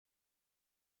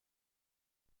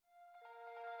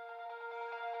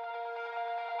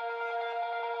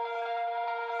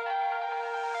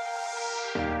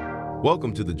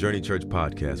Welcome to the Journey Church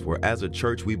podcast, where as a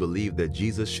church, we believe that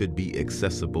Jesus should be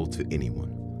accessible to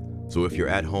anyone. So if you're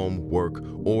at home, work,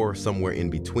 or somewhere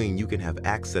in between, you can have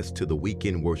access to the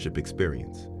weekend worship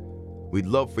experience. We'd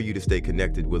love for you to stay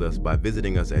connected with us by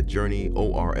visiting us at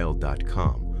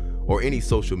journeyorl.com or any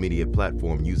social media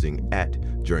platform using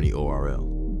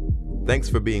 @JourneyORL. Thanks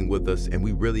for being with us, and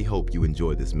we really hope you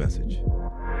enjoy this message.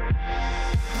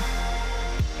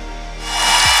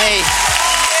 Hey,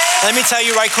 let me tell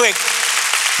you right quick,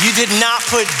 you did not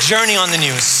put Journey on the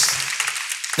news.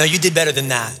 No, you did better than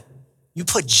that. You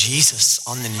put Jesus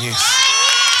on the news.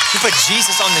 You put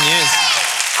Jesus on the news.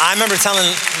 I remember telling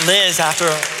Liz after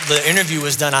the interview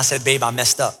was done, I said, babe, I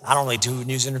messed up. I don't really do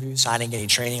news interviews, so I didn't get any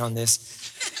training on this.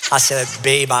 I said,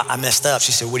 babe, I messed up.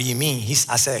 She said, what do you mean?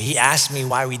 I said, he asked me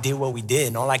why we did what we did,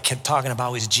 and all I kept talking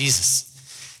about was Jesus.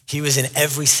 He was in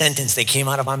every sentence that came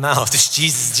out of my mouth. It's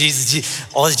Jesus, Jesus, Jesus.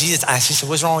 All this Jesus. She said,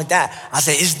 what's wrong with that? I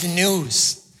said, it's the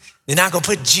news. They're not gonna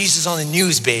put Jesus on the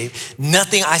news, babe.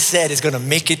 Nothing I said is gonna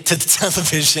make it to the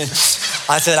television.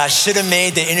 I said, I should have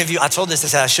made the interview, I told this, I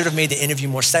said, I should have made the interview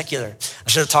more secular. I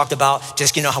should have talked about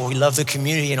just, how we love the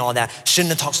community and all that. Shouldn't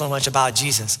have talked so much about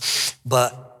Jesus.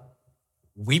 But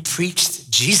we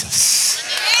preached Jesus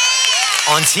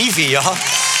on TV, y'all.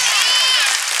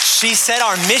 She said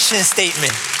our mission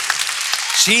statement.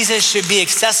 Jesus should be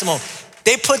accessible.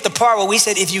 They put the part where we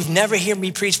said, if you've never heard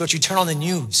me preach, but you turn on the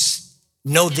news,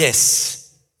 know this,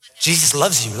 Jesus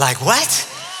loves you. Like, what?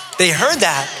 They heard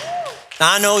that.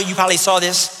 Now I know you probably saw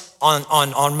this on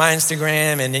my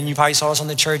Instagram, and then you probably saw us on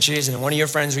the churches, and one of your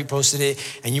friends reposted it,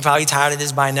 and you're probably tired of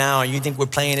this by now, and you think we're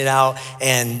playing it out,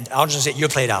 and I'll just say, you're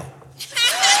played out.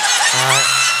 All right?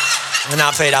 We're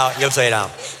not played out, you're played out.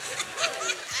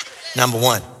 Number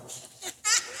one.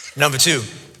 Number two,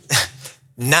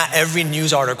 not every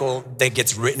news article that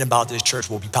gets written about this church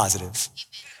will be positive.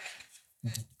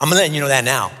 I'm gonna let you know that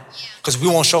now, because we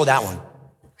won't show that one.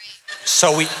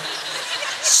 So we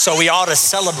ought to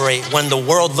celebrate when the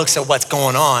world looks at what's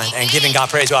going on and giving God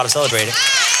praise, we ought to celebrate it.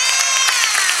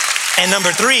 And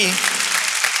number three,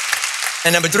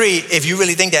 if you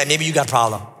really think that, maybe you got a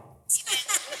problem.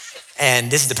 And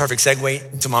this is the perfect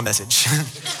segue into my message.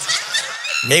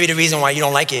 Maybe the reason why you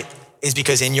don't like it is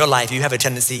because in your life, you have a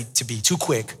tendency to be too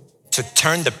quick to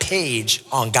turn the page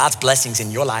on God's blessings in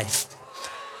your life,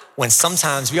 when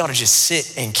sometimes we ought to just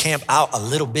sit and camp out a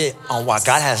little bit on what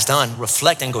God has done,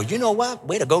 reflect and go, you know what?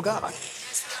 Way to go, God.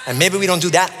 And maybe we don't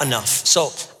do that enough.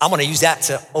 So I want to use that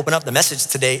to open up the message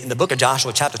today in the book of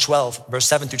Joshua, chapter 12, verse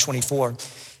 7 through 24.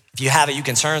 If you have it, you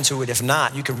can turn to it. If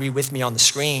not, you can read with me on the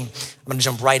screen. I'm going to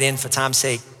jump right in for time's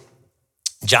sake.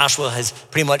 Joshua has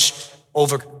pretty much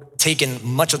overtaken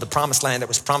much of the promised land that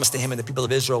was promised to him and the people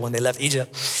of Israel when they left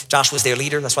Egypt. Joshua was their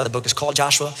leader. That's why the book is called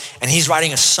Joshua. And he's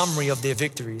writing a summary of their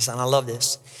victories. And I love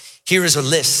this. Here is a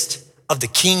list of the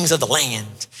kings of the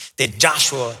land that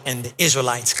Joshua and the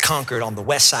Israelites conquered on the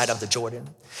west side of the Jordan.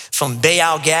 From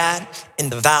Baal Gad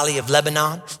in the valley of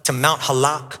Lebanon to Mount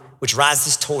Halak, which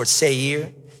rises towards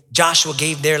Seir, Joshua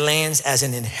gave their lands as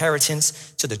an inheritance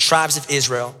to the tribes of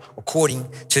Israel according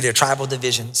to their tribal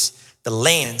divisions. The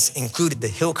lands included the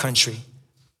hill country,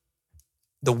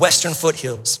 the western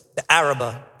foothills, the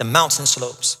Arabah, the mountain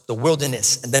slopes, the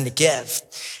wilderness, and the Negev.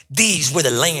 These were the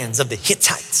lands of the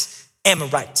Hittites,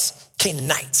 Amorites,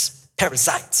 Canaanites,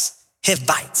 Perizzites,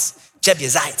 Hivites,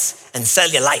 Jebusites, and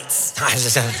Cellulites. I'm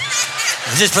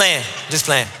just playing.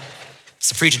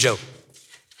 It's a preacher joke.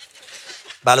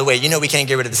 By the way, we can't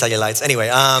get rid of the Cellulites. Anyway,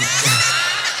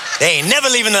 they ain't never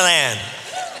leaving the land.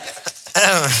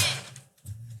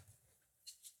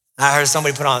 I heard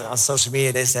somebody put on social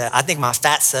media, they said, I think my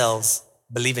fat cells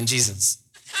believe in Jesus.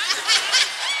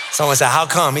 Someone said, how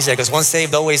come? He said, because once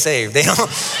saved, always saved. They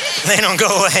don't go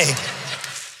away.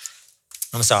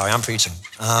 I'm sorry, I'm preaching.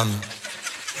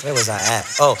 Where was I at?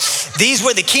 Oh, these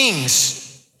were the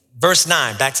kings. Verse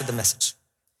 9, back to the message.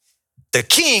 The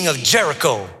king of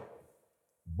Jericho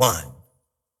won.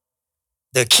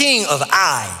 The king of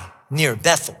Ai near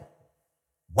Bethel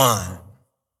won.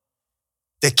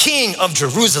 The king of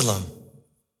Jerusalem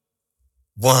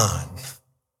won.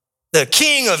 The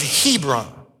king of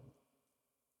Hebron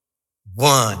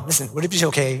won. Listen, would it be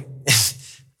okay?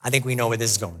 I think we know where this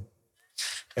is going.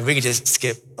 If we could just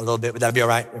skip a little bit, would that be all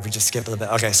right? If we just skip a little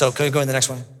bit. Okay, so could we go to the next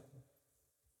one?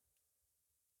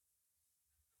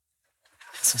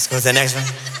 Let's go to the next one.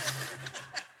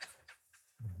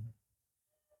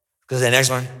 Go to the next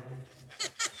one.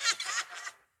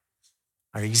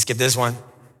 All right, you skip this one.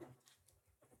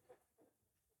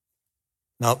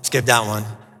 Nope, skip that one.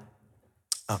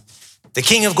 Oh. The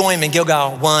king of Goyim and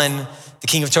Gilgal won. The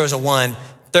king of Tirzah won.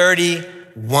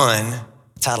 31.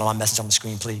 Title of my message on the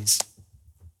screen, please.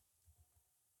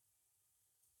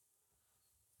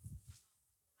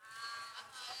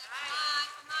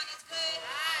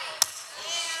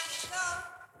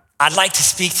 I'd like to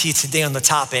speak to you today on the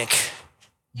topic,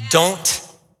 don't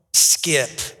skip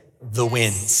the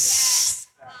wins.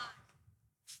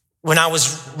 When I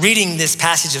was reading this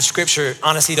passage of scripture,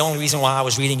 honestly, the only reason why I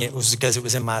was reading it was because it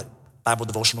was in my Bible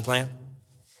devotional plan.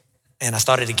 And I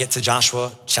started to get to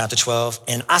Joshua chapter 12,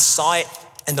 and I saw it.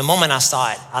 And the moment I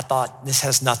saw it, I thought, this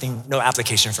has no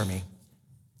application for me.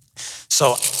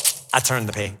 So I turned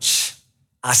the page.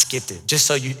 I skipped it.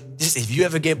 If you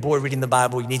ever get bored reading the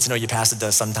Bible, you need to know your pastor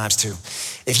does sometimes too.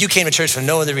 If you came to church for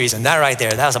no other reason, that right there,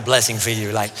 that was a blessing for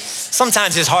you. Like,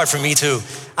 sometimes it's hard for me too.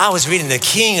 I was reading the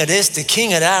king of this, the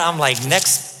king of that. I'm like,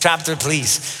 next chapter,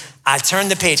 please. I turned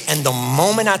the page, and the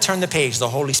moment I turned the page, the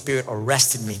Holy Spirit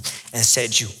arrested me and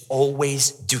said, you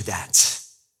always do that.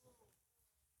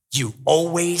 You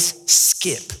always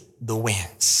skip the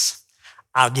wins.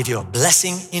 I'll give you a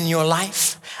blessing in your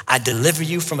life. I deliver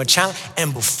you from a challenge.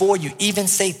 And before you even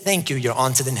say thank you, you're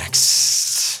on to the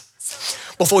next.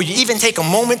 Before you even take a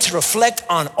moment to reflect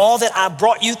on all that I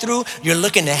brought you through, you're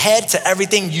looking ahead to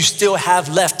everything you still have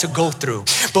left to go through.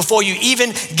 Before you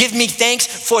even give me thanks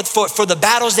for the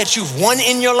battles that you've won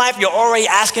in your life, you're already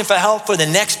asking for help for the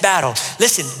next battle.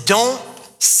 Listen, don't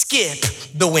skip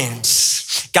the wins.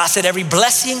 God said, every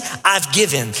blessing I've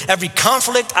given, every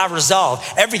conflict I resolved,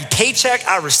 every paycheck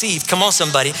I received, come on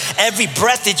somebody, every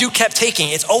breath that you kept taking,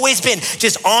 it's always been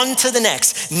just on to the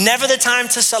next. Never the time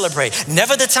to celebrate,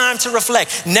 never the time to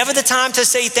reflect, never the time to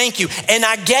say thank you. And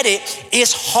I get it,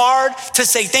 it's hard to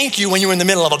say thank you when you're in the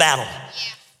middle of a battle.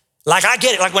 Like, I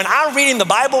get it. Like, when I'm reading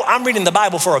the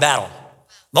Bible for a battle.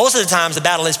 Most of the times the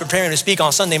battle is preparing to speak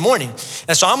on Sunday morning.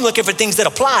 And so I'm looking for things that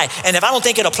apply. And if I don't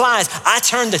think it applies, I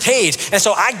turn the page. And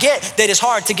so I get that it's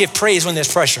hard to give praise when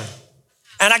there's pressure.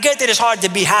 And I get that it's hard to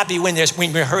be happy when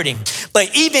we're hurting.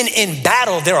 But even in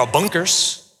battle, there are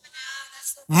bunkers.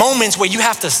 Moments where you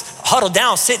have to huddle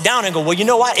down, sit down and go, well, you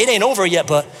know what? It ain't over yet,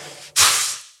 but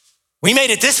we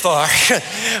made it this far.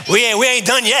 we ain't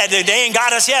done yet. They ain't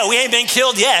got us yet. We ain't been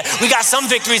killed yet. We got some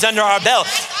victories under our belt.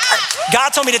 God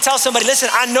told me to tell somebody, listen,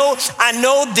 I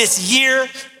know this year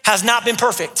has not been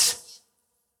perfect.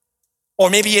 Or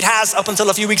maybe it has up until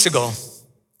a few weeks ago.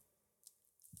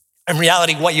 In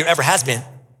reality, what year ever has been.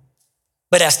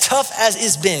 But as tough as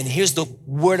it's been, here's the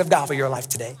word of God for your life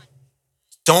today.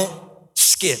 Don't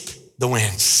skip the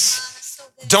wins.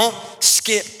 Don't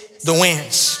skip the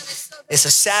wins. It's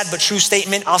a sad but true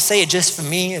statement. I'll say it just for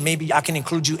me, and maybe I can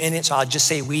include you in it, so I'll just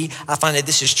say we. I find that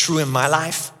this is true in my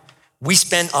life. We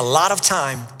spend a lot of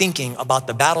time thinking about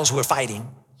the battles we're fighting,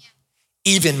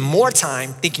 even more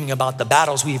time thinking about the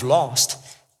battles we've lost,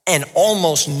 and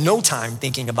almost no time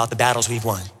thinking about the battles we've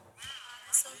won.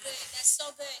 That's so good. That's so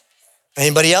good.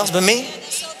 Anybody else but me?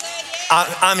 That's so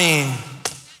good, yeah.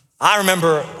 I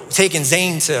remember taking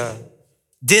Zane to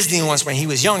Disney once when he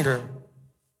was younger.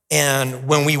 And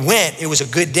when we went, it was a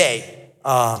good day.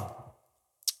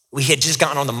 We had just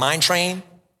gotten on the mine train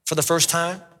for the first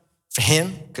time for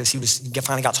him, because he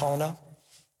finally got tall enough.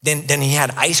 Then he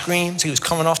had ice cream, so he was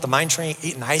coming off the mine train,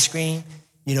 eating ice cream.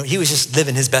 You know, he was just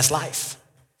living his best life.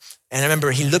 And I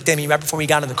remember he looked at me right before we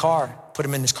got in the car, put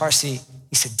him in his car seat.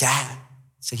 He said, Dad. I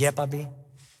said, yeah, Bobby. He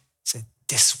said,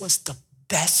 this was the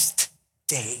best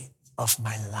day of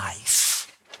my life.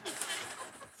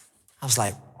 I was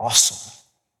like, awesome.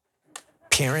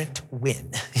 Parent win.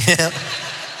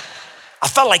 I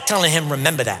felt like telling him,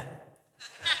 remember that.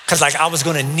 Because I was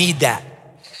gonna need that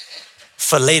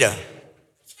for later.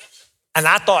 And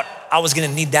I thought I was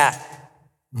gonna need that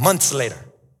months later.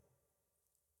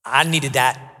 I needed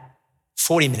that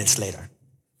 40 minutes later.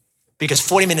 Because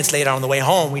 40 minutes later on the way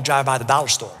home, we drive by the dollar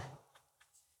store.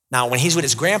 Now, when he's with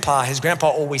his grandpa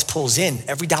always pulls in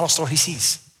every dollar store he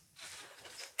sees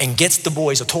and gets the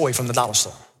boys a toy from the dollar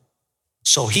store.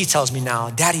 So he tells me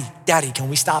now, Daddy, can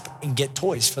we stop and get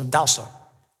toys from the dollar store?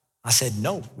 I said,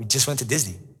 no, we just went to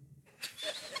Disney.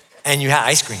 And you had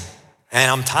ice cream.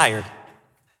 And I'm tired.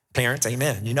 Parents,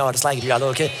 amen. You know what it's like if you got a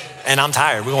little kid. And I'm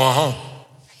tired, we're going home.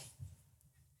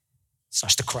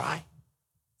 Starts to cry.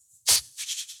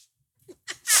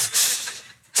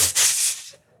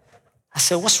 I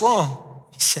said, what's wrong?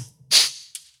 He said,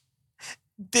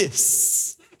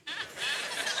 this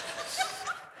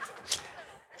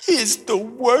is the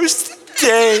worst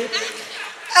day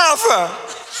ever.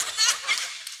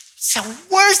 It's the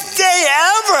worst day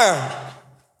ever.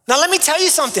 Now, let me tell you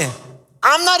something.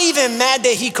 I'm not even mad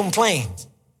that he complained.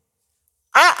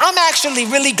 I'm actually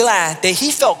really glad that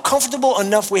he felt comfortable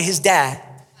enough with his dad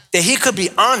that he could be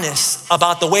honest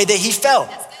about the way that he felt.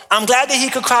 I'm glad that he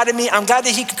could cry to me. I'm glad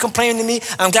that he could complain to me.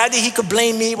 I'm glad that he could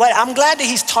blame me. I'm glad that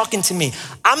he's talking to me.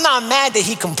 I'm not mad that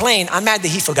he complained. I'm mad that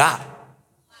he forgot.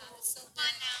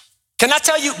 Can I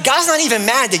tell you, God's not even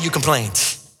mad that you complained.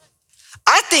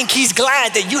 I think he's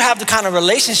glad that you have the kind of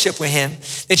relationship with him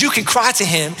that you can cry to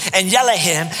him and yell at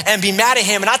him and be mad at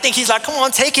him. And I think he's like, come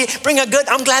on, take it, bring a good.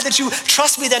 I'm glad that you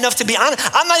trust me enough to be honest.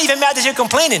 I'm not even mad that you're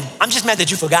complaining. I'm just mad that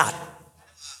you forgot.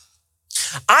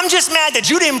 I'm just mad that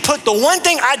you didn't put the one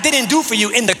thing I didn't do for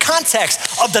you in the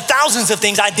context of the thousands of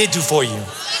things I did do for you.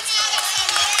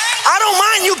 I don't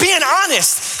mind you being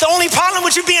honest. The only problem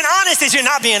with you being honest is you're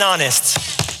not being honest.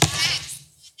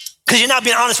 Because you're not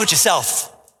being honest with yourself.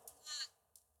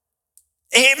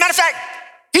 And matter of fact,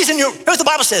 here's what the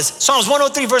Bible says, Psalms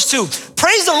 103 verse 2.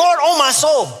 Praise the Lord, O my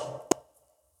soul,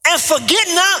 and forget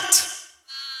not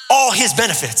all his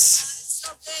benefits.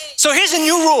 So here's a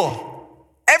new rule.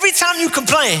 Every time you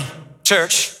complain,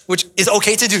 church, which is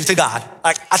okay to do to God,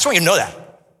 like I just want you to know that.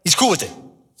 He's cool with it.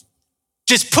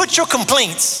 Just put your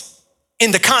complaints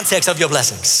in the context of your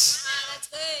blessings.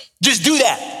 Just do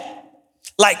that.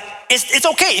 Like, it's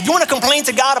okay. If you want to complain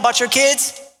to God about your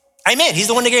kids, amen. He's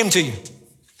the one that gave them to you.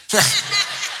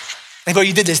 Like, bro,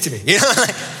 you did this to me. You know,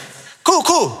 like, cool.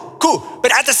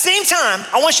 But at the same time,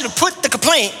 I want you to put the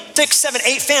complaint, 6, 7,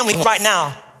 8 families right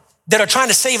now that are trying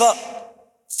to save up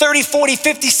 $30, $40,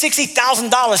 $50,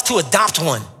 $60,000 to adopt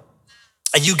one.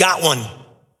 And you got one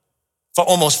for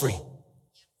almost free.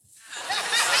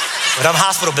 But I'm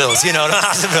hospital bills, you know,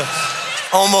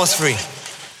 almost free.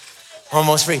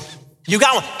 Almost free. You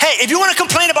got one. Hey, if you want to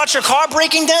complain about your car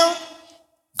breaking down,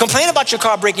 complain about your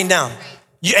car breaking down.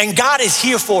 And God is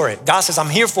here for it. God says, I'm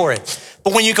here for it.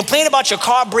 But when you complain about your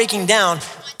car breaking down,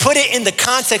 put it in the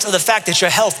context of the fact that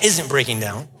your health isn't breaking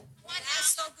down.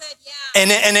 That's so good, yeah. And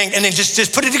then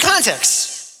just put it in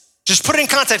context. Just put it in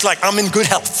context like I'm in good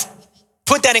health.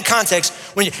 Put that in context.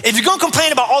 If you're gonna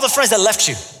complain about all the friends that left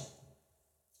you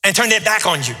and turned their back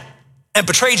on you and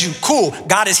betrayed you, cool,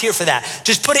 God is here for that.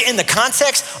 Just put it in the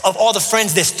context of all the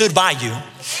friends that stood by you,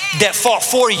 that fought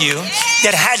for you,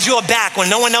 that had your back when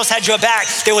no one else had your back.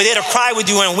 They were there to cry with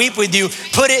you and weep with you.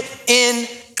 Put it in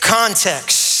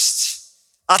context.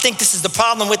 I think this is the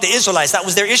problem with the Israelites. That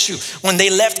was their issue. When they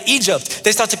left Egypt,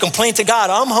 they started to complain to God,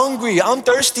 I'm hungry, I'm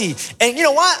thirsty. And you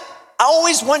know what? I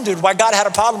always wondered why God had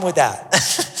a problem with that.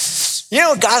 You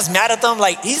know, God's mad at them.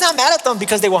 Like, he's not mad at them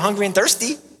because they were hungry and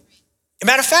thirsty.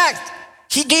 Matter of fact,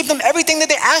 he gave them everything that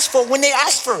they asked for when they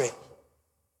asked for it.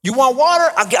 You want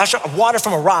water? I'll show water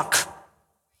from a rock.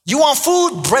 You want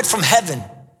food? Bread from heaven.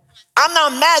 I'm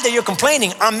not mad that you're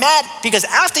complaining. I'm mad because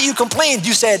after you complained,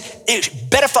 you said, it's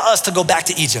better for us to go back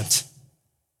to Egypt.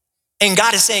 And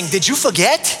God is saying, did you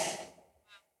forget?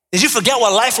 Did you forget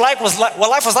what life was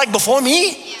like before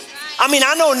me? I mean,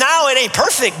 I know now it ain't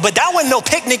perfect, but that wasn't no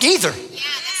picnic either.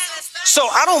 So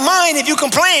I don't mind if you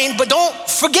complain, but don't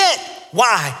forget.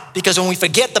 Why? Because when we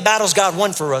forget the battles God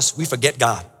won for us, we forget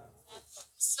God.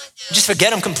 Just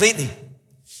forget him completely.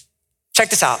 Check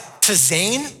this out. To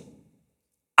Zane,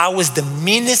 I was the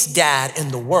meanest dad in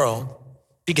the world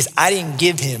because I didn't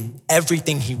give him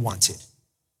everything he wanted.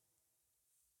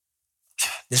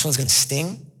 This one's gonna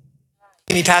sting.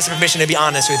 Give me pastor permission to be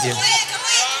honest with you.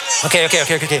 Okay.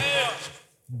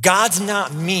 God's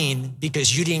not mean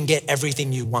because you didn't get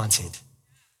everything you wanted.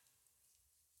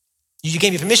 You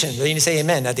gave me permission, but you didn't say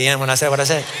amen at the end when I said what I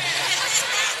said.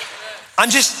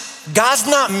 God's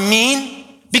not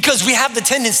mean because we have the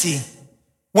tendency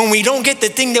when we don't get the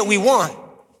thing that we want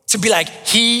to be like,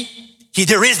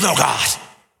 there is no God.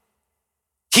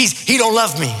 He don't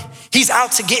love me. He's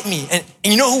out to get me. And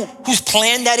you know whose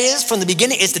plan that is from the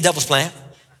beginning? It's the devil's plan.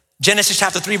 Genesis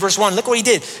chapter 3, verse 1, look what he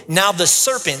did. Now the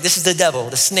serpent, this is the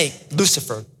devil, the snake,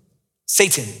 Lucifer,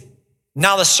 Satan.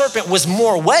 Now the serpent was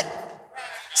more what?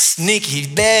 Sneaky,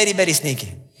 very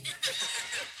sneaky.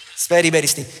 Very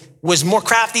sneaky. Was more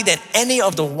crafty than any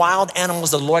of the wild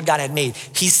animals the Lord God had made.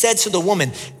 He said to the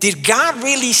woman, did God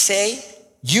really say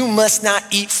you must not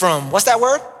eat from, what's that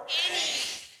word?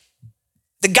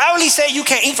 Did God really say you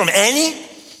can't eat from any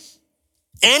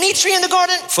tree in the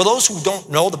garden? For those who don't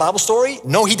know the Bible story,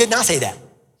 no, he did not say that.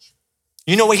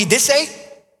 You know what he did say?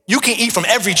 You can eat from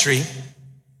every tree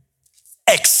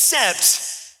except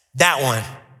that one.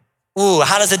 Ooh,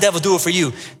 how does the devil do it for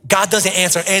you? God doesn't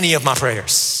answer any of my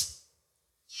prayers.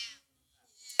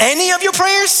 Any of your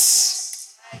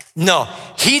prayers? No,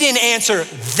 he didn't answer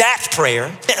that prayer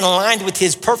in aligned with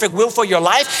his perfect will for your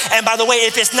life. And by the way,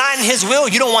 if it's not in his will,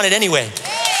 you don't want it anyway.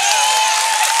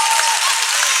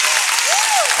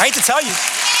 I hate to tell you.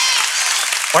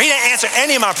 Or he didn't answer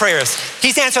any of my prayers.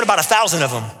 He's answered about 1,000 of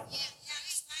them.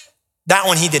 That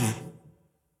one he didn't.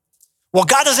 Well,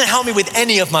 God doesn't help me with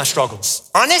any of my struggles.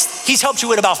 Honest, he's helped you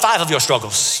with about 5 of your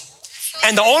struggles.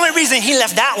 And the only reason he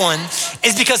left that one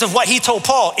is because of what he told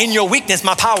Paul, in your weakness,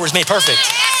 my power is made perfect.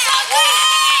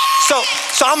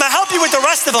 So I'm gonna help you with the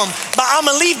rest of them, but I'm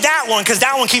gonna leave that one because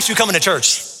that one keeps you coming to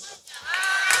church.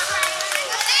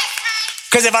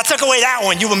 Because if I took away that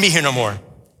one, you wouldn't be here no more.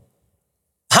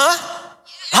 Huh?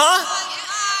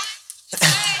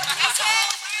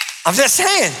 I'm just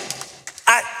saying.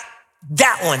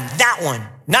 That one.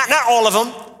 Not all of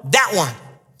them, that one.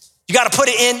 You gotta put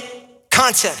it in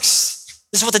context.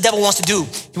 This is what the devil wants to do.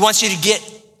 He wants you to get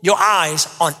your eyes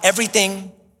on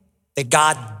everything that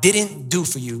God didn't do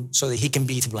for you so that he can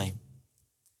be to blame.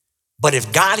 But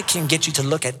if God can get you to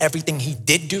look at everything he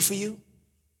did do for you,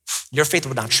 your faith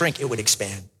would not shrink, it would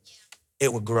expand.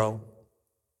 It would grow.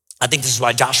 I think this is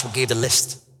why Joshua gave the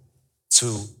list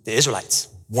to the Israelites.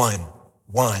 One.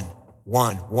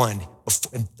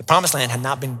 The promised land had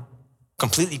not been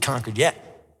completely conquered yet.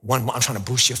 One, I'm trying to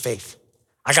boost your faith.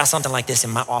 I got something like this in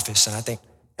my office, and I think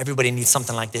everybody needs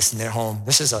something like this in their home.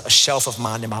 This is a shelf of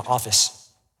mine in my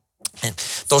office. And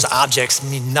those objects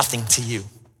mean nothing to you,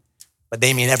 but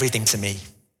they mean everything to me.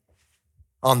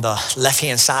 On the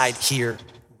left-hand side here,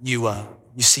 you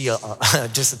see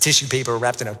just a tissue paper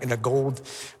wrapped in a gold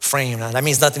frame. Now, that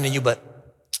means nothing to you, but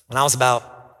when I was about,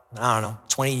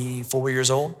 24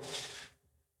 years old,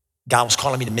 God was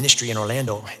calling me to ministry in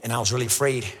Orlando, and I was really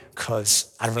afraid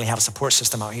because I didn't really have a support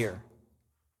system out here.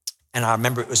 And I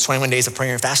remember it was 21 days of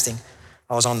prayer and fasting.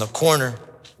 I was on the corner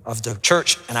of the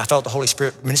church, and I felt the Holy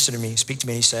Spirit minister to me, speak to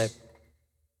me. He said,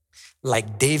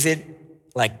 like David,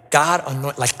 like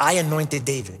I anointed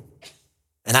David.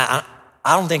 And I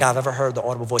don't think I've ever heard the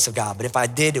audible voice of God, but if I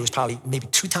did, it was probably maybe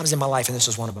 2 times in my life, and this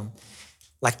was one of them.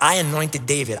 Like I anointed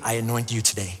David, I anoint you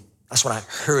today. That's what I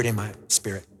heard in my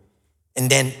spirit. And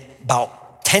then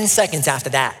about 10 seconds after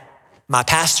that, my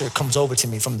pastor comes over to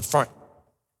me from the front,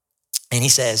 and he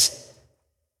says,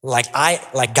 like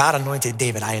God anointed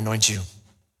David, I anoint you.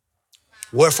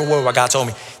 Word for word what God told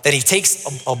me. Then he takes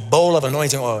a bowl of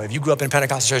anointing oil. If you grew up in a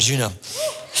Pentecostal church, you know.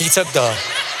 He took the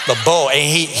bowl, and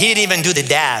he didn't even do the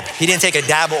dab. He didn't take a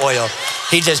dab of oil.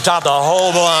 He just dropped a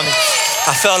whole bowl on me.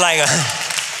 I felt like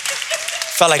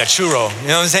a churro. You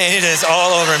know what I'm saying? It just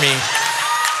all over me.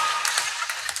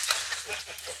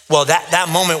 Well, that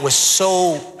moment was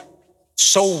so,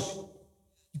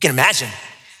 you can imagine.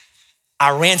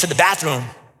 I ran to the bathroom.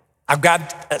 I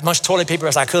grabbed as much toilet paper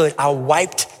as I could. I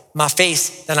wiped my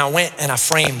face, then I went and I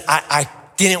framed. I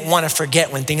didn't want to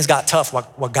forget when things got tough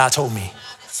what God told me.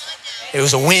 It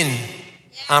was a win.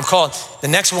 I'm called. The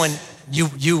next one,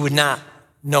 you would not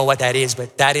know what that is,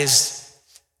 but that is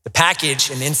the package,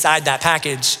 and inside that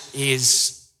package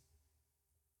is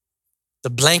the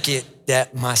blanket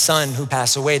that my son who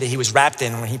passed away, that he was wrapped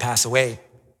in when he passed away.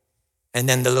 And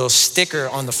then the little sticker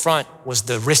on the front was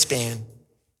the wristband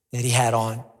that he had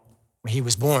on when he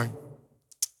was born.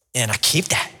 And I keep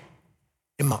that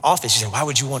in my office. You say, why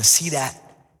would you want to see that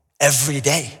every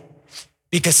day?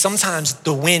 Because sometimes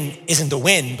the win isn't the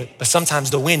win, but sometimes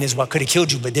the win is what could have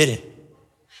killed you but didn't.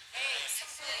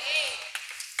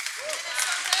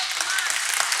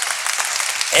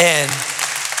 And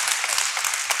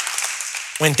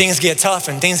when things get tough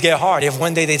and things get hard, if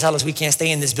one day they tell us we can't stay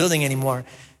in this building anymore,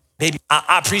 baby,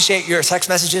 I appreciate your text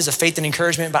messages of faith and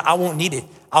encouragement, but I won't need it.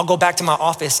 I'll go back to my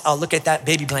office, I'll look at that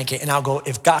baby blanket, and I'll go,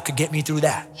 if God could get me through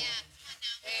that,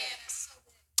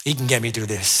 he can get me through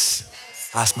this.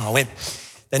 That's my win.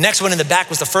 The next one in the back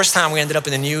was the first time we ended up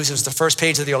in the news. It was the first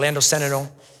page of the Orlando Sentinel.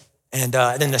 And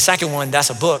then the second one, that's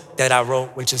a book that I wrote,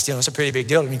 which is, it's a pretty big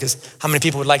deal to me, because how many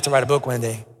people would like to write a book one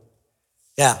day?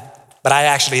 Yeah, but I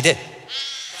actually did.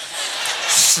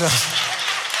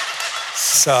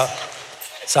 So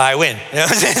I win. You know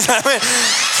what I'm saying? So I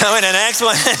win. And the next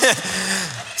one,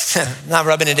 not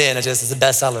rubbing it in, it's a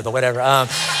bestseller or whatever. And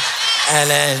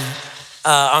then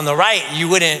on the right, you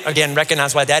wouldn't, again,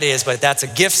 recognize what that is, but that's a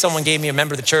gift someone gave me, a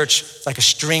member of the church. It's like a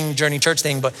string journey church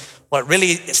thing, but what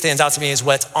really stands out to me is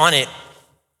what's on it,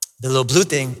 the little blue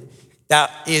thing.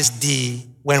 That is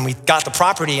when we got the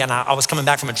property, and I was coming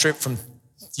back from a trip from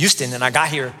Houston, and I got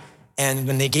here, and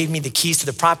when they gave me the keys to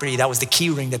the property, that was the key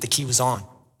ring that the key was on.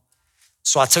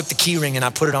 So I took the key ring and I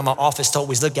put it on my office to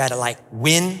always look at it like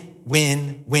win,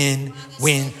 win, win,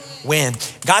 win, win.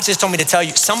 God just told me to tell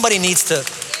you, somebody needs to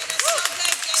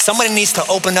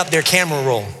open up their camera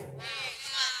roll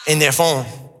in their phone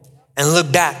and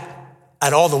look back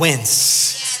at all the wins.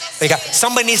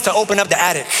 Somebody needs to open up the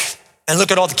attic and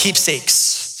look at all the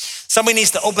keepsakes. Somebody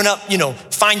needs to open up,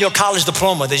 find your college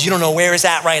diploma that you don't know where it's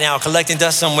at right now, collecting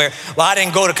dust somewhere. Well, I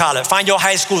didn't go to college. Find your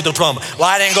high school diploma. Well,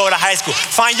 I didn't go to high school.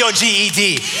 Find your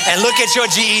GED and look at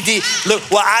your GED. Look,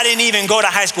 well, I didn't even go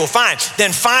to high school. Fine.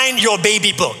 Then find your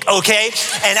baby book, okay?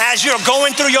 And as you're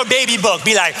going through your baby book,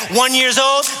 be like, 1 year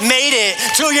old, made it.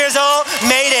 2 years old,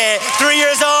 made it. 3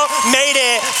 years old, made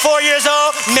it. 4 years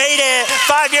old, made it.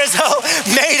 5 years old,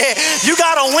 made it. You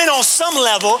gotta win on some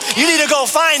level. You need to go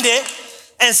find it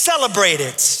and celebrate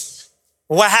it.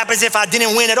 What happens if I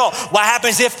didn't win at all? What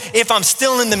happens if I'm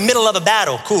still in the middle of a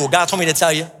battle? Cool, God told me to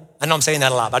tell you. I know I'm saying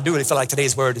that a lot, but I do really feel like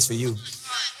today's word is for you.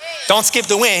 Don't skip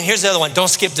the win. Here's the other one, don't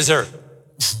skip dessert.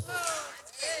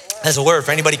 That's a word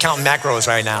for anybody counting macros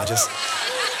right now. Just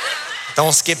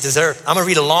don't skip dessert. I'm gonna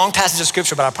read a long passage of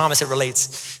scripture, but I promise it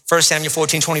relates. 1 Samuel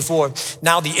 14:24.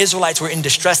 Now the Israelites were in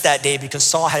distress that day because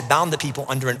Saul had bound the people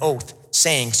under an oath,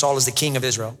 saying, Saul is the king of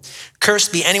Israel.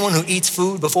 Cursed be anyone who eats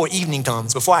food before evening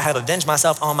comes, before I have avenged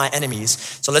myself on my enemies.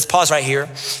 So let's pause right here.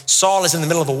 Saul is in the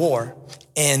middle of a war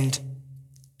and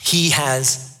he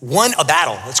has won a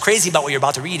battle. What's crazy about what you're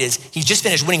about to read is he just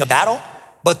finished winning a battle,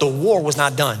 but the war was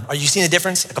not done. Are you seeing the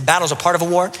difference? Like a battle is a part of a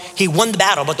war. He won the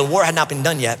battle, but the war had not been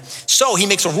done yet. So he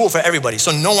makes a rule for everybody.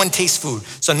 So no one tastes food.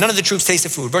 So none of the troops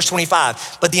tasted food. Verse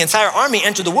 25, but the entire army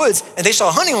entered the woods and they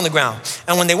saw honey on the ground.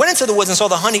 And when they went into the woods and saw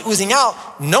the honey oozing out,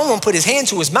 no one put his hand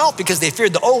to his mouth because they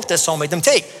feared the oath that Saul made them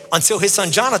take. Until his son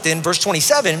Jonathan, verse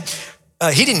 27,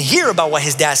 he didn't hear about what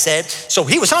his dad said, so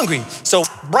he was hungry. So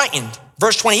brightened.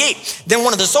 Verse 28, then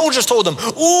one of the soldiers told him,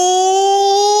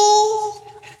 ooh,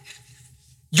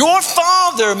 your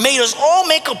father made us all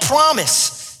make a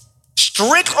promise,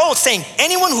 strict oath, saying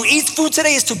anyone who eats food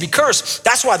today is to be cursed.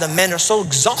 That's why the men are so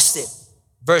exhausted.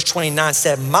 Verse 29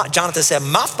 said, Jonathan said,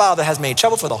 my father has made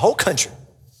trouble for the whole country.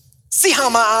 See how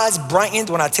my eyes brightened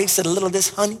when I tasted a little of this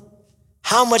honey?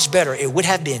 How much better it would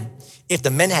have been if the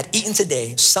men had eaten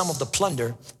today some of the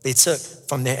plunder they took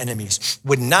from their enemies.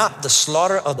 Would not the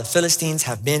slaughter of the Philistines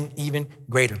have been even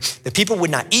greater? The people would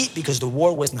not eat because the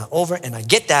war was not over, and I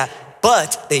get that,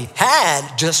 but they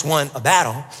had just won a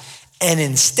battle. And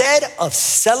instead of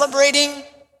celebrating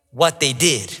what they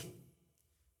did,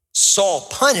 Saul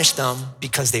punished them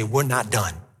because they were not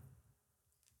done.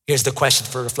 Here's the question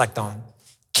for reflect on.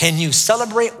 Can you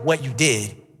celebrate what you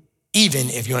did even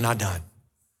if you're not done?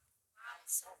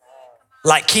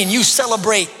 Like, can you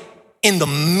celebrate in the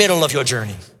middle of your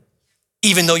journey,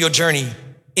 even though your journey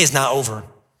is not over?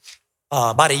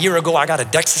 About a year ago, I got a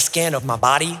DEXA scan of my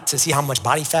body to see how much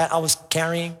body fat I was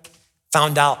carrying.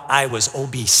 Found out I was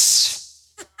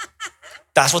obese.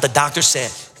 That's what the doctor said.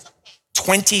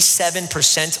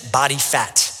 27% body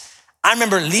fat. I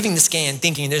remember leaving the scan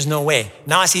thinking there's no way.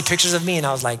 Now I see pictures of me and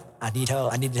I was like, I need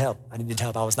help, I needed help, I needed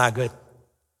help. I was not good.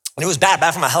 And it was bad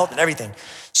for my health and everything.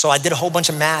 So I did a whole bunch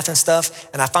of math and stuff,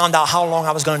 and I found out how long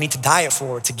I was gonna need to diet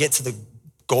for to get to the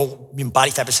goal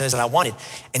body fat percentage that I wanted.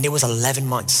 And it was 11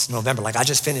 months, November. Like I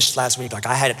just finished last week. Like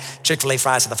I had Chick-fil-A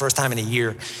fries for the first time in a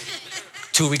year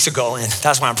 2 weeks ago. And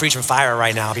that's why I'm preaching fire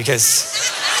right now,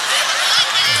 because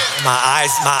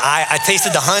I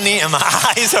tasted the honey and my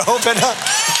eyes are open up.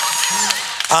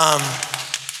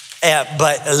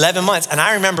 But 11 months. And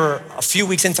I remember a few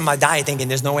weeks into my diet thinking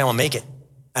there's no way I'm gonna make it.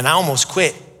 And I almost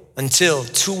quit until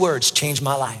 2 words changed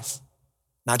my life.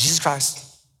 Now, Jesus Christ,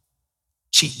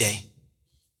 cheat day.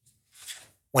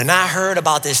 When I heard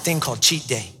about this thing called cheat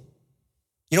day,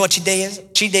 you know what cheat day is?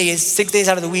 Cheat day is 6 days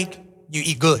out of the week, you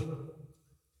eat good.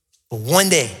 But one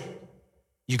day,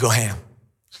 you go ham.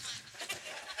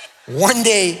 One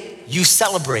day, you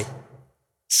celebrate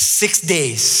 6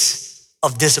 days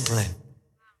of discipline.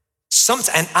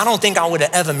 And I don't think I would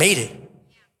have ever made it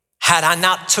had I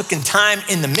not taken time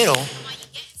in the middle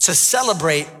to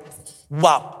celebrate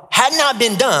what had not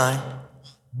been done,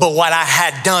 but what I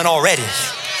had done already.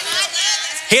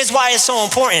 Here's why it's so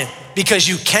important, because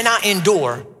you cannot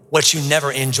endure what you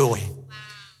never enjoy.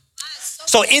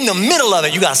 So in the middle of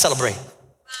it, you gotta celebrate.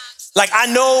 Like I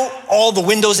know all the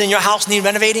windows in your house need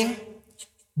renovating,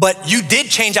 but you did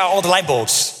change out all the light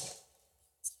bulbs.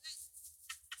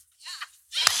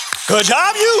 Good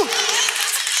job, you.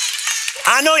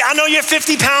 I know you're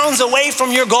 50 pounds away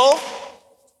from your goal,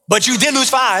 but you did lose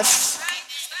 5.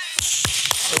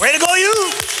 Way to go,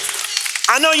 you.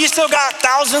 I know you still got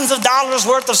thousands of dollars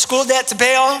worth of school debt to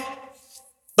pay off,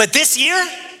 but this year,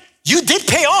 you did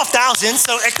pay off thousands,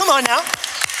 so come on now.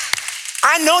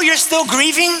 I know you're still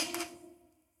grieving,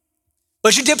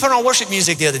 but you did put on worship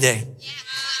music the other day,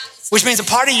 which means a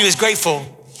part of you is grateful.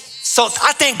 So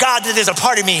I thank God that there's a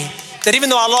part of me that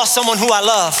even though I lost someone who I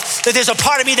love, that there's a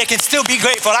part of me that can still be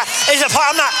grateful.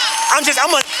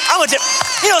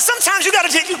 Sometimes you gotta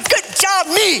job,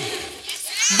 me.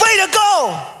 Way to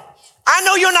go. I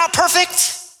know you're not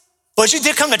perfect, but you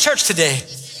did come to church today,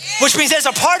 which means there's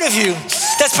a part of you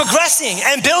that's progressing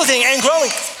and building and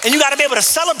growing. And you gotta be able to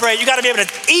celebrate. You gotta be able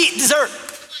to eat dessert.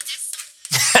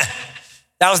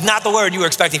 That was not the word you were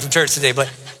expecting from church today,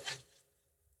 but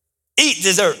eat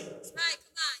dessert.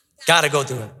 Gotta go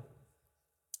through it.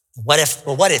 What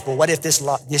if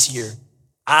this year,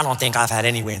 I don't think I've had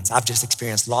any wins. I've just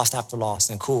experienced loss after loss,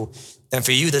 and cool. Then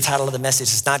for you, the title of the message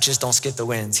is not just don't skip the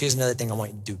wins. Here's another thing I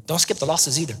want you to do. Don't skip the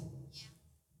losses either.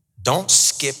 Don't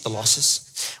skip the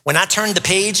losses. When I turned the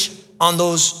page on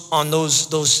those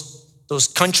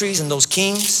countries and those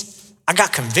kings, I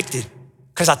got convicted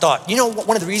because I thought, you know,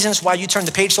 one of the reasons why you turned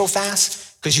the page so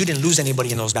fast? Because you didn't lose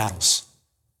anybody in those battles.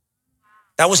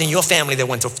 That wasn't your family that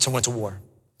went to war.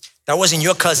 That wasn't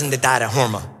your cousin that died at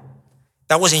Horma.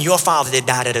 That wasn't your father that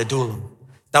died at Adullam.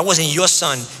 That wasn't your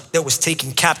son that was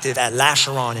taken captive at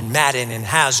Lasharon and Madden and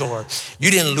Hazor.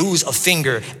 You didn't lose a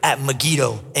finger at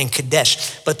Megiddo and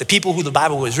Kadesh. But the people who the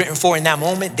Bible was written for in that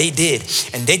moment, they did.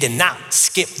 And they did not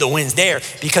skip the wins there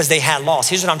because they had loss.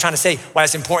 Here's what I'm trying to say, why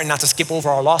it's important not to skip over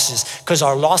our losses. Because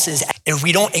our losses, if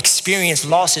we don't experience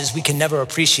losses, we can never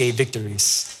appreciate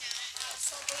victories.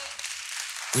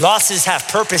 Losses have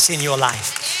purpose in your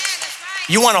life.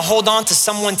 You want to hold on to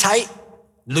someone tight,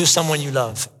 lose someone you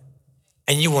love.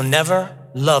 And you will never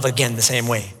love again the same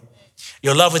way.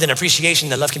 You'll love with an appreciation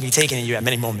that love can be taken in you at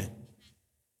many moments.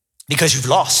 Because you've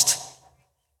lost.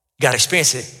 You gotta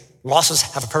experience it. Losses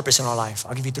have a purpose in our life.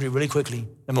 I'll give you 3 really quickly.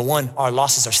 Number 1, our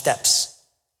losses are steps.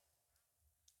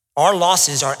 Our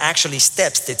losses are actually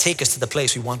steps that take us to the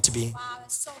place we want to be. Wow,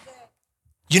 that's so good.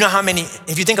 You know how many,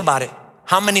 if you think about it,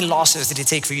 how many losses did it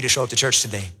take for you to show up to church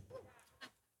today?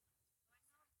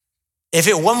 If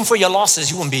it wasn't for your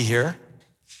losses, you wouldn't be here.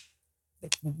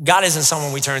 God isn't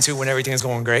someone we turn to when everything's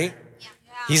going great.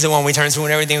 He's the one we turn to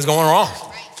when everything's going wrong.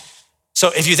 So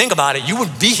if you think about it, you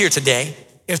would be here today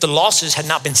if the losses had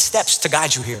not been steps to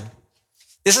guide you here.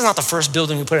 This is not the first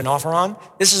building we put an offer on.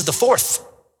 This is the 4th.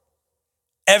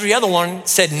 Every other one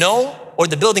said no, or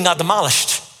the building got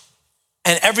demolished.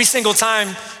 And every single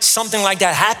time something like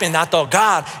that happened, I thought,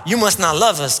 God, you must not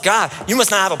love us. God, you must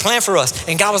not have a plan for us.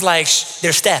 And God was like,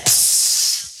 there's steps.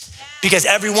 Because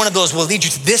every one of those will lead you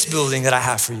to this building that I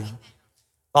have for you.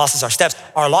 Losses are steps.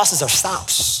 Our losses are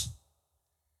stops.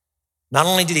 Not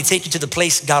only do they take you to the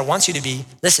place God wants you to be,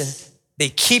 listen, they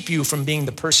keep you from being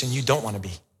the person you don't want to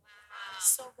be.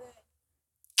 So good.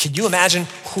 Can you imagine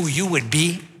who you would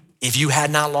be if you had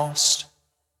not lost?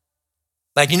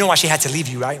 Like, you know why she had to leave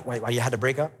you, right? Why you had to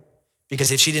break up?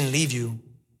 Because if she didn't leave you,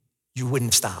 you wouldn't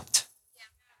have stopped.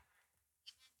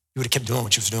 You would have kept doing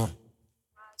what you was doing.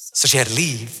 So she had to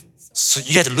leave. So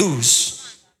you had to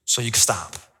lose so you could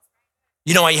stop.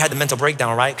 You know why you had the mental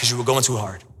breakdown, right? Because you were going too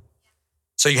hard.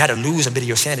 So you had to lose a bit of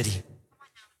your sanity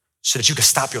so that you could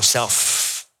stop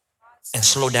yourself and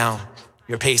slow down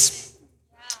your pace.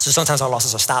 So sometimes our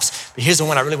losses are stops. But here's the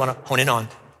one I really want to hone in on.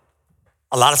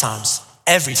 A lot of times,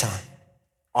 every time,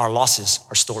 our losses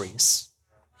are stories.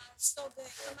 So good.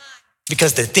 Come on.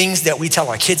 Because the things that we tell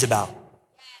our kids about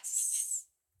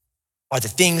are the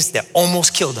things that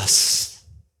almost killed us,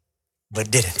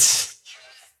 but didn't.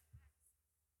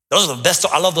 Those are the best.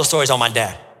 I love those stories on my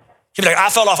dad. He'd be like, I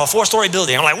fell off a 4-story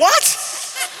building. I'm like, what?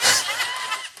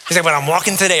 He's like, but I'm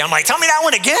walking today. I'm like, tell me that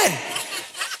one again.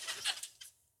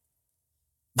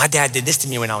 My dad did this to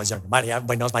me when I was younger.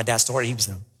 Everybody knows my dad's story. He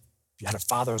had a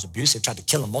father who was abusive, tried to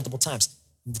kill him multiple times.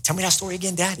 Tell me that story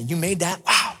again, Dad. And you made that?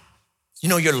 Wow. You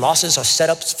know, your losses are set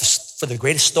up for the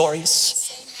greatest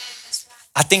stories.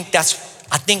 I think that's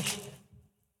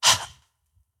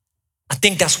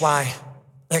why,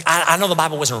 like, I know the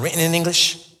Bible wasn't written in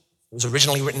English. It was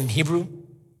originally written in Hebrew,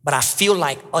 but I feel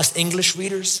like us English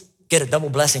readers get a double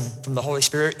blessing from the Holy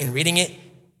Spirit in reading it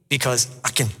because I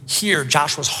can hear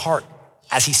Joshua's heart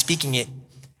as he's speaking it.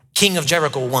 King of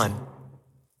Jericho, 1.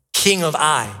 King of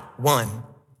Ai, 1.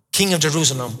 King of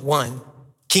Jerusalem, 1.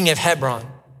 King of Hebron,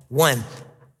 1.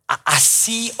 I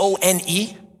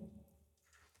C-O-N-E,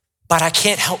 but I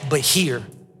can't help but hear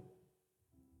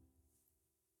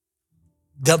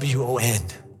W-O-N.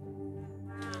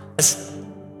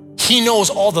 He knows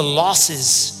all the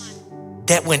losses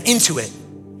that went into it.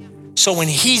 So when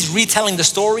he's retelling the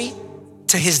story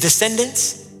to his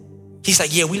descendants, he's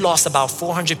like, yeah, we lost about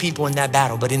 400 people in that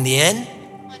battle, but in the end,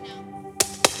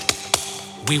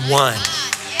 we won.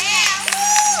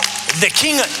 The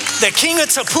king of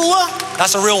Tapua,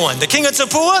 that's a real one. The king of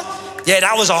Tapua, yeah,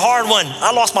 that was a hard one.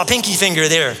 I lost my pinky finger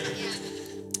there.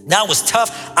 That was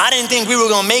tough. I didn't think we were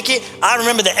gonna make it. I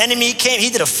remember the enemy came, he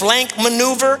did a flank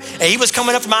maneuver and he was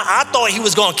coming up from I thought he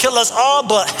was gonna kill us all,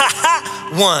 but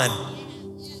won.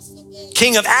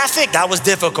 King of Afik, that was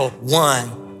difficult.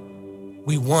 Won.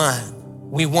 We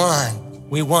won. We won.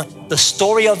 We won. The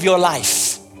story of your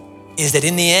life is that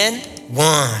in the end,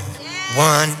 won.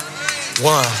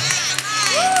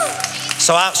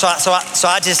 So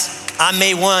I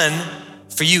made one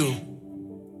for you.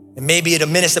 And maybe it'll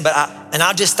minister, but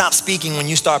I'll just stop speaking when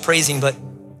you start praising, but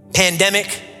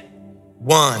pandemic,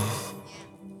 won.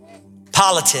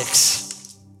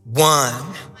 Politics,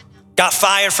 won. Got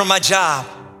fired from my job,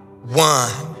 won.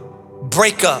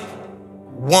 Breakup,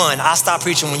 won. I'll stop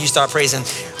preaching when you start praising.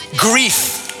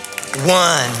 Grief,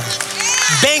 won.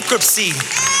 Bankruptcy,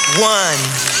 won.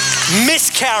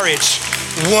 Miscarriage,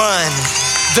 won.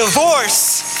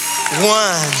 Divorce,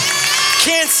 won.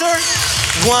 Cancer,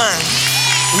 won.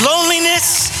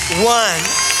 Loneliness, won.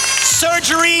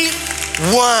 Surgery,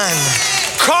 won.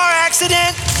 Car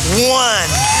accident, won.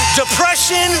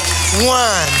 Depression,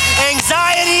 won.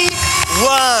 Anxiety,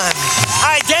 won.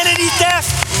 Identity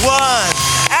theft, won.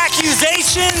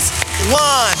 Accusations,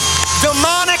 won.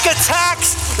 Demonic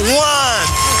attacks, won.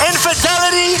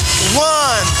 Infidelity,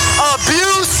 won.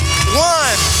 Abuse,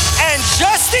 won. And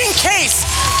just in case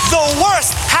the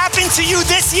worst happened to you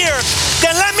this year,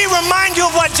 then let me remind you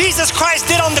of what Jesus Christ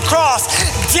did on the cross.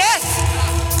 Death,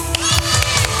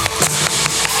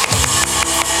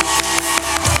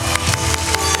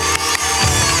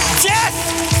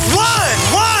 won.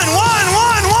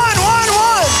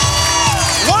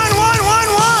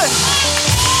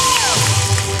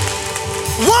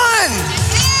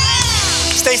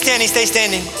 Stay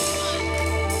standing.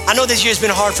 I know this year's been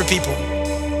hard for people,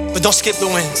 but don't skip the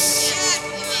wins.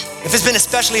 If it's been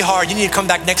especially hard, you need to come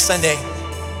back next Sunday.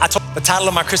 I told the title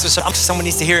of my Christmas, someone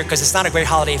needs to hear it because it's not a great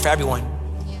holiday for everyone.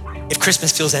 If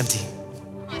Christmas feels empty.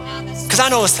 Because I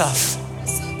know it's tough.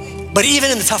 But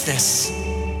even in the toughness,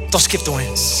 don't skip the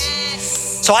wins.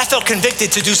 So I felt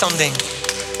convicted to do something.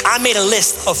 I made a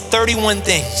list of 31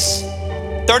 things.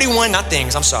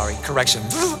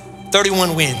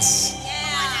 31 wins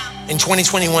in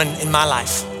 2021 in my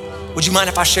life. Would you mind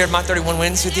if I shared my 31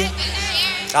 wins with you?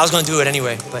 I was gonna do it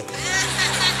anyway, but.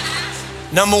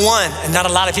 Number one, and not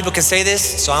a lot of people can say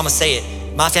this, so I'm gonna say it.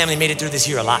 My family made it through this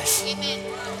year alive.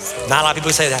 Not a lot of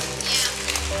people say that.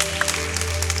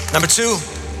 Number two,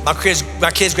 my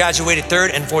kids graduated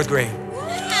 3rd and 4th grade.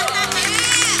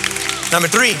 Number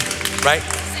three, right?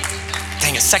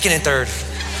 Dang it, 2nd and 3rd.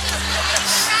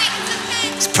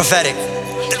 It's prophetic.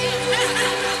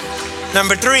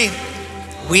 Number three,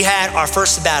 we had our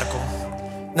first sabbatical.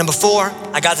 Number four,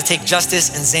 I got to take Justice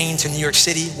and Zane to New York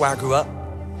City, where I grew up.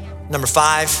 Number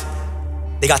 5,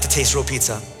 they got to taste real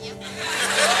pizza.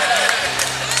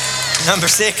 Number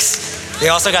 6, they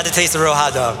also got to taste the real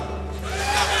hot dog.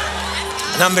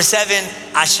 Number 7,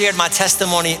 I shared my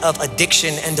testimony of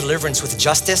addiction and deliverance with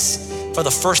Justice for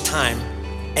the first time,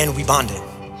 and we bonded.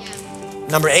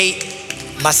 Number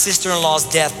 8, my sister-in-law's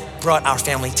death brought our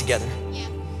family together.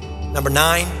 Number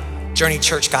 9, Journey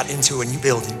Church got into a new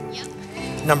building.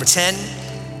 Number 10,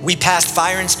 we passed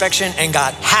fire inspection and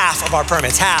got half of our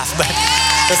permits,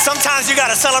 but sometimes you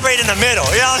gotta celebrate in the middle,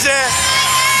 you know what I'm saying?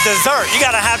 Dessert, you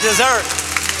gotta have dessert.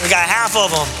 We got half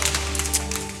of them.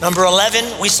 Number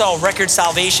 11, we saw record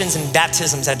salvations and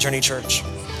baptisms at Journey Church.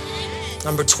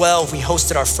 Number 12, we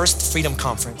hosted our first Freedom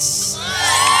Conference.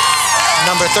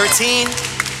 Number 13,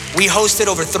 we hosted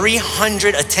over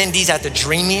 300 attendees at the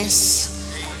Dreamies.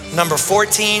 Number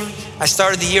 14, I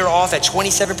started the year off at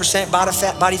 27%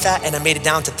 body fat and I made it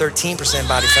down to 13%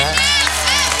 body fat.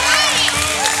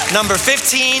 Number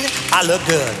 15, I look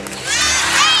good.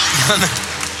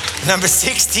 Number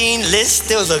 16, Liz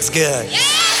still looks good.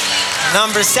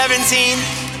 Number 17,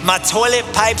 my toilet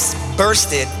pipes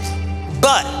bursted,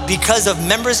 but because of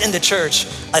members in the church,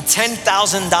 a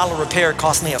 $10,000 repair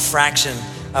cost me a fraction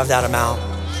of that amount.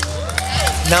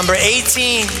 Number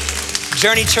 18,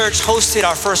 Journey Church hosted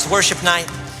our first worship night.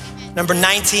 Number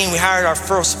 19, we hired our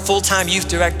first full-time youth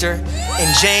director in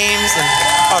James and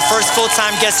our first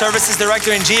full-time guest services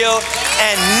director in Gio,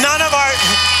 and none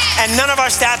of our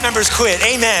staff members quit.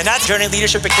 Amen. That's Journey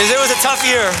Leadership because it was a tough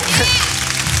year.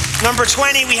 Number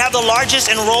 20, we have the largest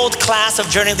enrolled class of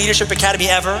Journey Leadership Academy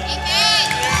ever.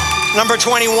 Number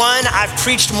 21, I've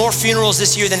preached more funerals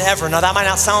this year than ever. Now that might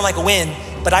not sound like a win,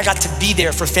 but I got to be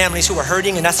there for families who are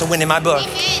hurting, and that's a win in my book.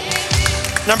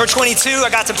 Number 22, I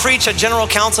got to preach at General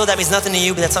Council. That means nothing to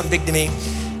you, but that's something big to me.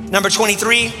 Number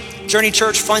 23, Journey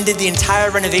Church funded the entire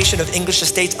renovation of English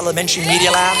Estates Elementary Media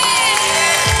Lab.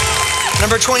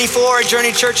 Number 24,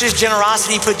 Journey Church's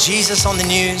generosity put Jesus on the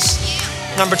news.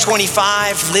 Number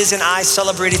 25, Liz and I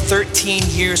celebrated 13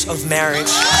 years of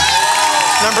marriage.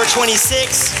 Number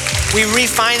 26, we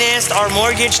refinanced our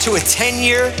mortgage to a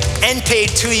 10-year and paid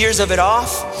 2 years of it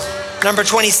off. Number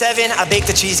 27, I baked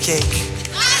a cheesecake.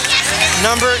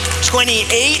 Number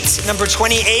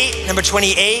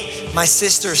 28, my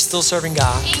sister is still serving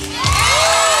God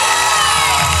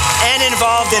and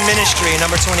involved in ministry,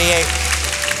 number 28.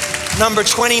 Number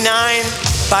 29,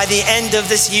 by the end of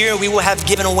this year, we will have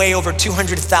given away over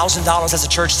 $200,000 as a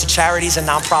church to charities and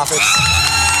nonprofits.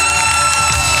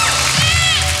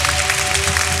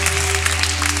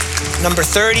 Number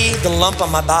 30, the lump on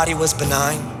my body was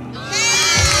benign.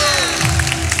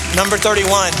 Number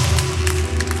 31,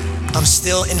 I'm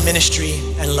still in ministry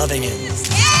and loving it.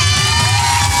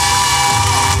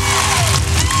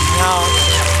 Now,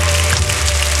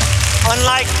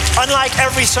 unlike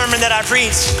every sermon that I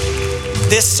preach,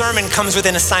 this sermon comes with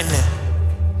an assignment.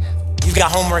 You've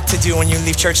got homework to do when you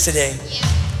leave church today.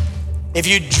 If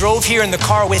you drove here in the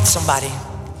car with somebody,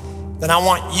 then I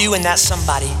want you and that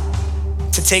somebody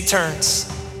to take turns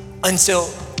until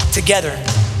together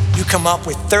you come up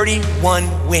with 31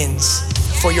 wins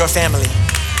for your family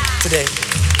today.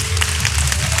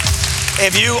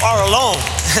 If you are alone,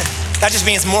 that just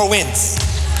means more wins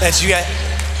that you got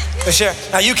to share.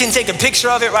 Now you can take a picture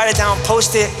of it, write it down,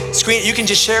 post it, screen it. You can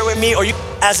just share it with me, or you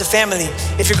as a family.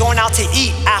 If you're going out to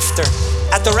eat after,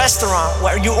 at the restaurant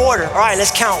where you order, all right,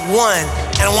 let's count one.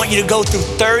 And I want you to go through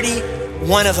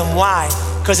 31 of them. Why?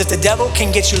 Because if the devil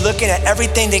can get you looking at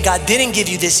everything that God didn't give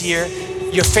you this year,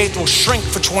 your faith will shrink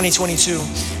for 2022.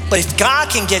 But if God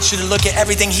can get you to look at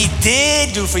everything he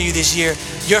did do for you this year,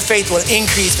 your faith will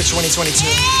increase for 2022.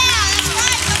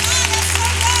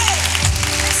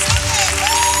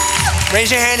 Raise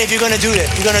your hand if you're gonna do it.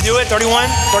 You're gonna do it? 31?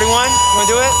 31? You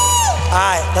gonna do it? All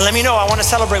right, then let me know. I wanna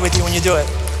celebrate with you when you do it.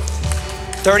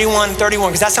 31,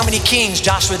 because that's how many kings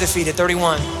Joshua defeated,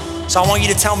 31. So I want you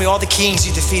to tell me all the kings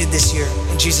you defeated this year,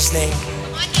 in Jesus' name.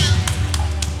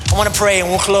 I wanna pray and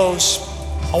we'll close.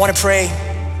 I wanna pray,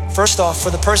 first off, for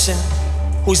the person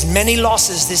whose many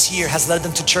losses this year has led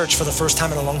them to church for the first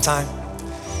time in a long time.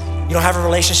 You don't have a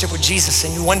relationship with Jesus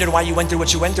and you wondered why you went through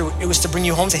what you went through. It was to bring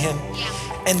you home to him.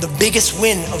 And the biggest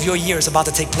win of your year is about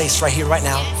to take place right here, right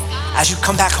now, as you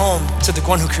come back home to the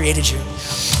one who created you.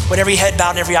 With every head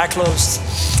bowed and every eye closed.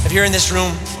 If you're in this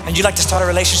room and you'd like to start a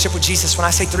relationship with Jesus, when I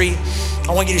say 3,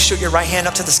 I want you to shoot your right hand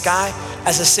up to the sky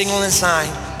as a signal and sign.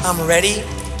 I'm ready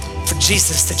for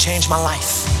Jesus to change my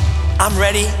life. I'm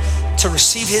ready to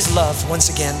receive his love once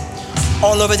again.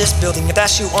 All over this building. If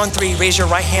that's you, on 3, raise your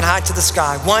right hand high to the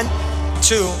sky. 1,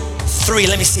 2, 3.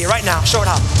 Let me see it right now. Show it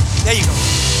out. There you go.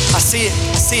 I see it.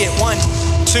 1,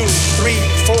 2, 3,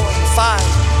 4, 5,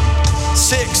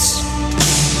 6,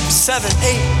 7,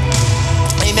 8.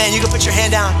 Amen. You can put your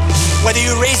hand down. Whether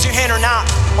you raise your hand or not,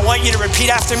 I want you to repeat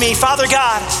after me. Father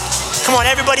God, come on,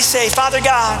 everybody say, Father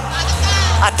God,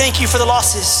 I thank you for the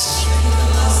losses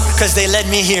because they led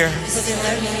me here.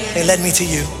 They led me to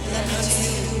you.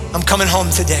 I'm coming home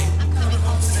today.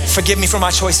 Forgive me for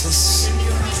my choices.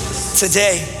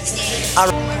 Today,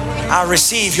 I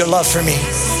receive your love for me.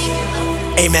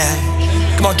 Amen.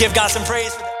 Come on, give God some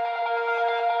praise.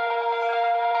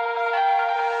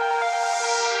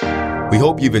 We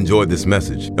hope you've enjoyed this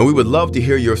message, and we would love to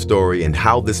hear your story and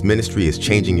how this ministry is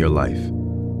changing your life.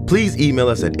 Please email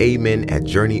us at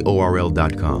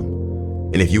amen@journeyorl.com.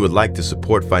 And if you would like to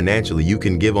support financially, you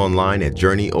can give online at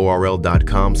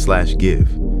journeyorl.com/give.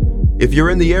 If you're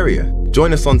in the area,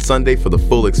 join us on Sunday for the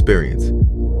full experience.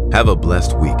 Have a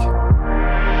blessed week.